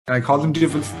And I call them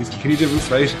devils, these Kilkenny Devils,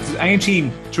 right? Any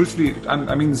team, truthfully,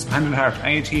 I mean this hand in heart,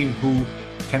 any team who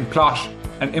can plot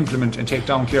and implement and take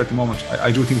down Clare at the moment,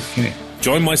 I do think it's Kilkenny.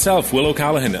 Join myself, Will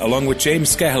O'Callaghan, along with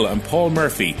James Skehill and Paul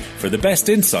Murphy for the best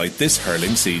insight this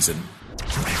hurling season.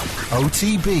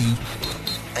 OTB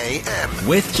AM.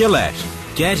 With Gillette.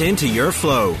 Get into your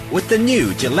flow with the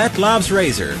new Gillette Labs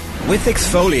Razor with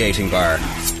exfoliating bar.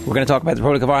 We're going to talk about the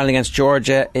Republic of Ireland against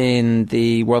Georgia in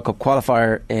the World Cup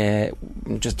qualifier.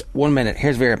 Just 1 minute.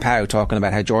 Here's Vera Pauw talking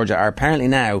about how Georgia are apparently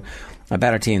now a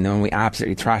better team than when we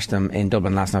absolutely thrashed them in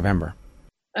Dublin last November.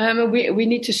 We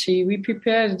need to see. We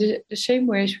prepare the same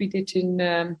way as we did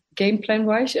in game plan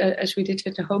wise, as we did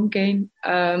at the home game,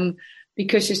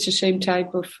 because it's the same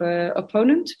type of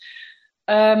opponent.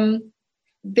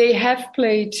 They have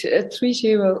played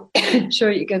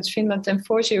 3-0 against Finland and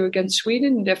 4-0 against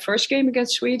Sweden in their first game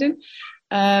against Sweden.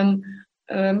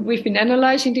 We've been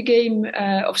analysing the game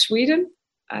of Sweden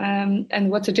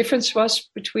and what the difference was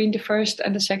between the first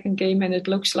and the second game, and it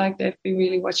looks like they've been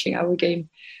really watching our game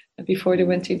before they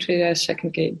went into their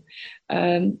second game.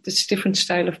 It's a different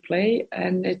style of play,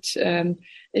 and it's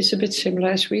a bit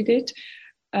similar as we did.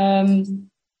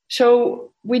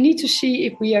 So we need to see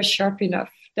if we are sharp enough.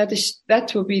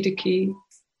 That will be the key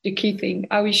thing.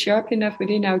 Are we sharp enough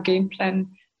within our game plan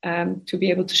to be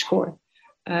able to score?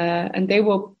 And they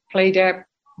will play their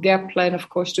plan, of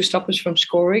course, to stop us from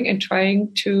scoring and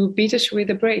trying to beat us with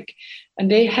a break. And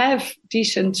they have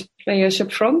decent players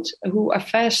up front who are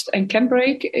fast and can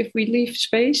break if we leave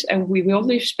space, and we will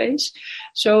leave space.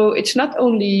 So it's not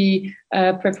only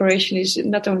preparation, is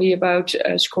not only about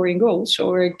scoring goals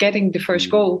or getting the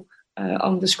first goal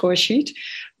on the score sheet,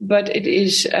 but it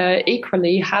is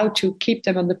equally how to keep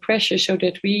them under pressure so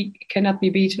that we cannot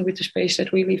be beaten with the space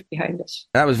that we leave behind us.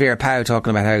 That was Vera Pauw talking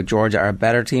about how Georgia are a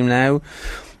better team now.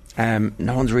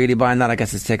 No one's really buying that. I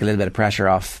guess it's take a little bit of pressure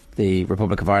off the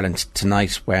Republic of Ireland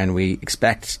tonight when we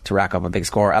expect to rack up a big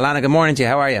score. Alana, good morning to you.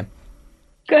 How are you?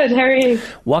 Good, how are you?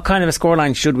 What kind of a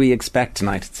scoreline should we expect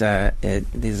tonight?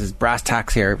 This is brass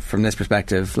tacks here from this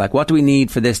perspective. Like, what do we need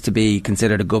for this to be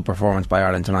considered a good performance by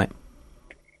Ireland tonight?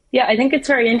 Yeah, I think it's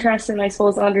very interesting. I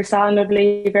suppose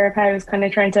understandably Vera Pauw is kind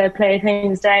of trying to play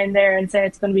things down there and say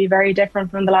it's going to be very different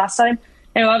from the last time.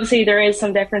 Now, obviously there is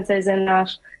some differences in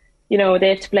that, you know,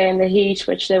 they have to play in the heat,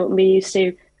 which they wouldn't be used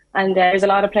to. And there's a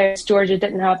lot of players Georgia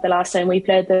didn't have the last time we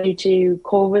played them due to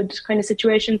COVID kind of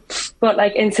situation. But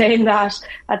like in saying that,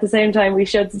 at the same time, we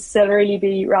should still really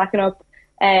be racking up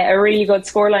a really good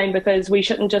scoreline, because we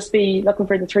shouldn't just be looking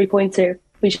for the 3 points here.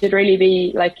 We should really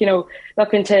be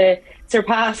looking to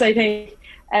surpass, I think,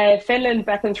 Finland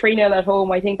bet them 3-0 at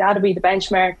home. I think that'll be the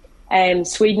benchmark.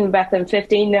 Sweden bet them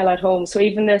 15-0 at home. So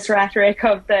even this rhetoric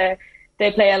of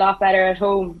they play a lot better at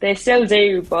home, they still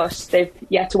do, but they've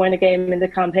yet to win a game in the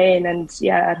campaign, and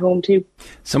at home too.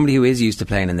 Somebody who is used to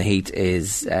playing in the heat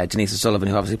is Denise O'Sullivan,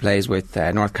 who obviously plays with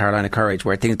North Carolina Courage,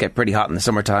 where things get pretty hot in the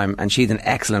summertime, and she's in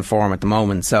excellent form at the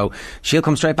moment. So she'll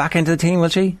come straight back into the team, will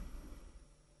she?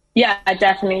 Yeah,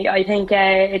 definitely. I think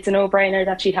it's a no-brainer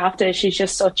that she'd have to.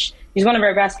 She's one of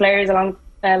our best players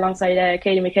alongside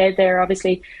Katie McCabe there.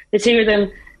 Obviously, the two of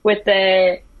them with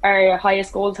our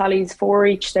highest goal tallies, 4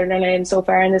 each, their names so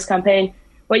far in this campaign.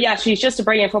 But yeah, she's just a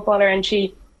brilliant footballer, and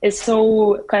she is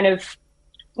so kind of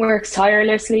works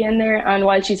tirelessly in there. And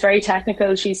while she's very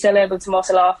technical, she's still able to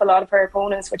muscle off a lot of her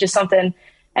opponents, which is something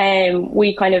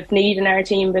we kind of need in our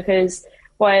team, because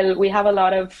while we have a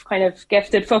lot of kind of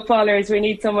gifted footballers, we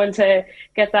need someone to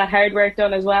get that hard work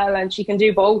done as well. And she can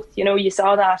do both. You know, you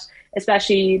saw that,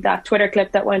 especially that Twitter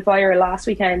clip that went viral last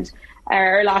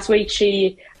week.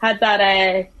 She had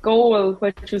that goal,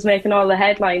 which was making all the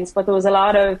headlines, but there was a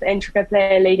lot of intricate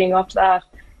play leading up to that,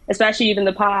 especially even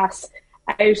the pass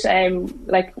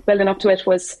out, building up to it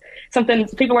was something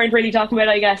people weren't really talking about,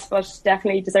 I guess, but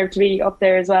definitely deserved to be up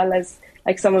there, as well as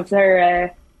like some of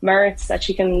her merits that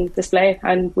she can display,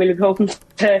 and we'll be hoping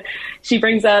she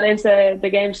brings that into the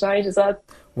game tonight as well.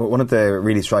 Well, one of the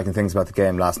really striking things about the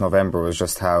game last November was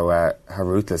just how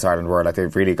ruthless Ireland were. Like,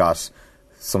 they've really got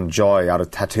some joy out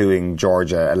of tattooing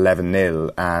Georgia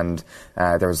 11-0, and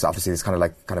there was obviously this kind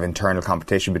of internal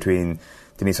competition between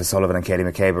Denise O'Sullivan and Katie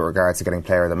McCabe with regards to getting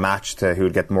player of the match, to who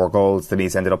would get more goals.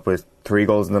 Denise ended up with 3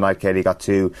 goals in the night, Katie got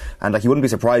 2, and you wouldn't be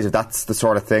surprised if that's the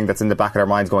sort of thing that's in the back of their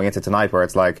minds going into tonight, where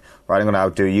it's like, right, I'm going to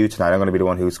outdo you tonight, I'm going to be the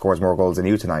one who scores more goals than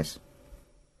you tonight.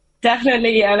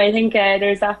 Definitely, and I think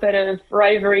there's that bit of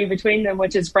rivalry between them,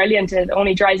 which is brilliant. It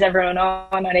only drives everyone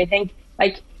on, and I think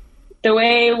the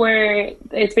way where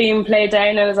it's being played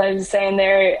down, as I was saying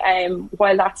there,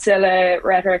 while that's still a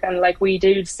rhetoric, and like we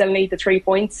do still need the 3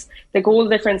 points, the goal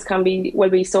difference will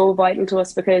be so vital to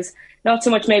us, because not so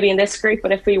much maybe in this group,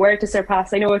 but if we were to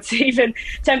surpass, I know it's even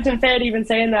tempting fate even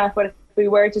saying that, but if we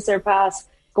were to surpass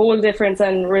goal difference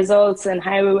and results and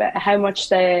how much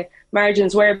the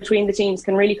margins were between the teams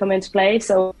can really come into play.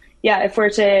 So yeah, if we're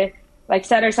to like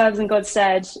set ourselves in good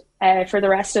stead for the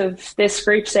rest of this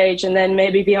group stage and then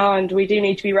maybe beyond, we do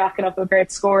need to be racking up a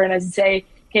great score. And as you say,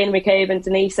 Kane McCabe and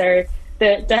Denise are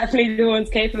definitely the ones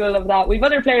capable of that. We've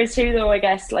other players too, though, I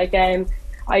guess. Like I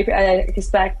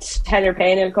expect Heather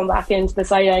Payne will come back into the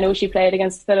side. I know she played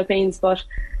against the Philippines, but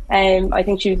I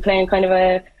think she'll be playing kind of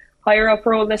a higher up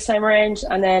role this time around.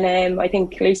 And then I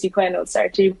think Lucy Quinn will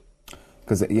start too.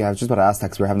 Because I was just about to ask that,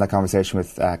 because we were having that conversation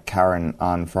with Karen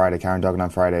Duggan on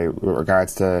Friday, with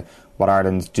regards to what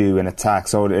Ireland do in attack.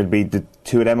 So it'd be the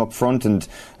two of them up front, and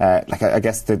I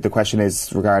guess the question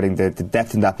is regarding the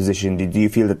depth in that position. Do you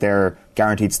feel that they're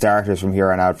guaranteed starters from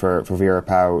here on out for Vera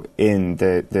Pauw in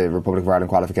the Republic of Ireland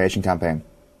qualification campaign?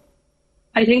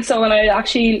 I think so, and I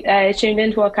actually tuned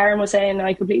into what Karen was saying, and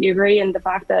I completely agree in the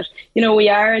fact that, you know, we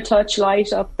are a touch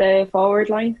light up the forward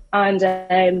line,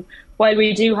 and while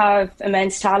we do have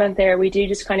immense talent there, we do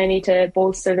just kind of need to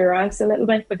bolster the ranks a little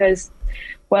bit, because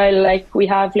while like we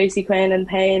have Lucy Quinn and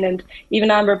Payne and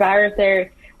even Amber Barrett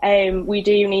there, we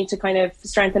do need to kind of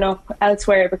strengthen up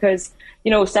elsewhere, because,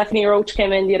 you know, Stephanie Roach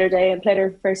came in the other day and played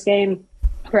her first game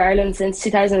for Ireland since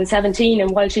 2017,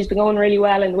 and while she's been going really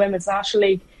well in the Women's National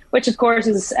League, which of course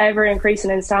is ever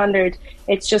increasing in standard,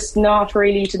 it's just not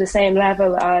really to the same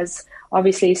level as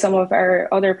obviously some of our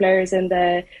other players in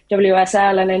the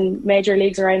WSL and in major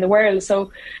leagues around the world.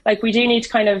 So like we do need to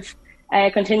kind of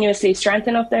continuously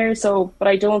strengthen up there. So, but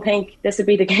I don't think this would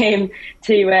be the game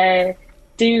to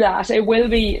do that. It will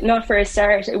be, not for a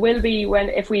start, it will be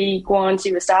if we go on to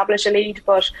establish a lead.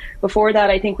 But before that,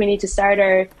 I think we need to start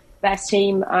our best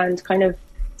team and kind of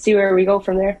see where we go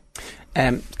from there.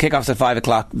 Kickoffs at 5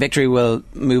 o'clock. Victory will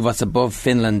move us above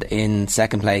Finland in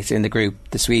second place in the group.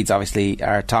 The Swedes obviously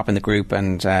are top in the group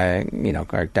and are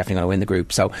definitely going to win the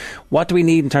group. So what do we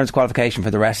need in terms of qualification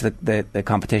for the rest of the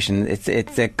competition? It's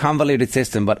a convoluted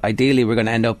system, but ideally we're going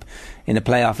to end up in a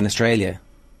playoff in Australia.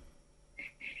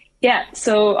 Yeah,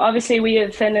 so obviously we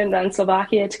have Finland and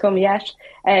Slovakia to come yet.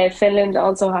 Finland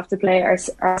also have to play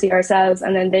ourselves,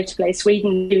 and then they have to play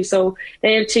Sweden too. So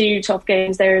they have two tough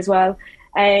games there as well.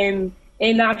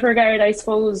 In that regard, I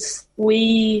suppose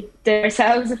we did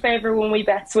ourselves a favour when we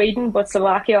bet Sweden, but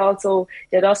Slovakia also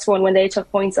did us one when they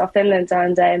took points off Finland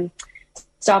and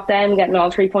stopped them getting all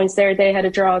 3 points there. They had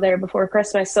a draw there before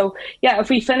Christmas. So yeah,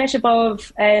 if we finish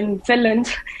above Finland,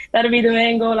 that'll be the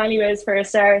main goal anyways for a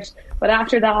start. But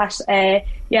after that,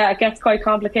 it gets quite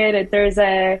complicated. There's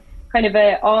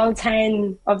all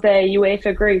 10 of the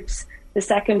UEFA groups. The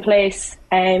second place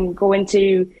go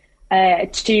into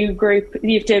you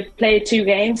have to play 2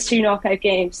 games, 2 knockout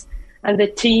games, and the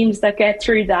teams that get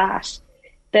through that,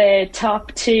 the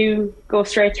top 2 go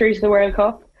straight through to the World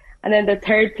Cup, and then the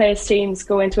third place teams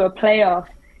go into a playoff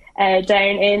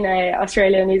down in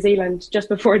Australia and New Zealand just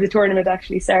before the tournament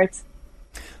actually starts.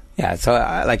 Yeah, so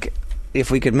if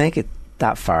we could make it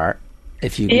that far,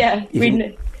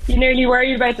 you're nearly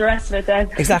worried about the rest of it then.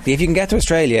 Exactly. If you can get to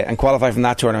Australia and qualify from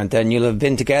that tournament, then you'll have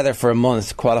been together for a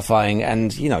month qualifying,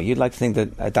 and you'd like to think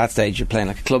that at that stage you're playing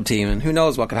like a club team, and who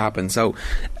knows what could happen. So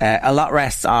a lot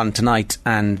rests on tonight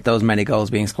and those many goals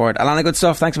being scored. Alana, good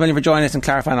stuff. Thanks a million for joining us and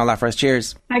clarifying all that for us.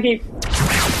 Cheers. Thank you.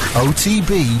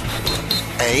 OTB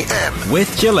AM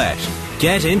with Gillette.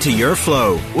 Get into your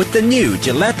flow with the new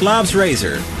Gillette Labs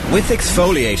Razor with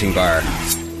exfoliating bar.